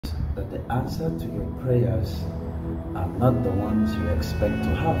that the answer to your prayers are not the ones you expect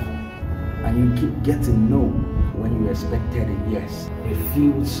to have. And you keep getting no when you expected a yes. It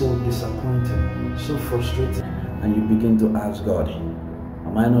feels so disappointing, so frustrating. And you begin to ask God,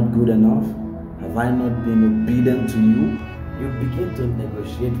 am I not good enough? Have I not been obedient to you? You begin to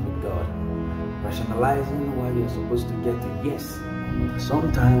negotiate with God, rationalizing why you're supposed to get a yes.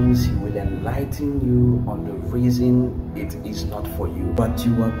 Sometimes He will enlighten you on the reason it is not for you. But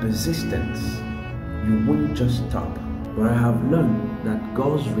you are persistent. You won't just stop. But I have learned that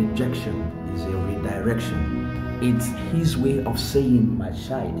God's rejection is a redirection. It's His way of saying, my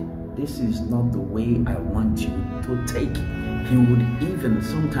child, this is not the way I want you to take. He would even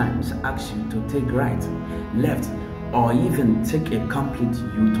sometimes ask you to take right, left, or even take a complete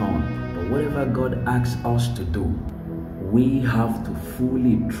U-turn. But whatever God asks us to do, we have to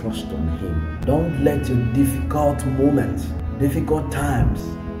fully trust on Him. Don't let your difficult moments, difficult times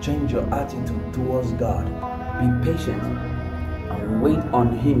change your attitude towards God. Be patient and wait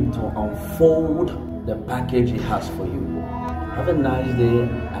on Him to unfold the package He has for you. Have a nice day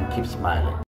and keep smiling.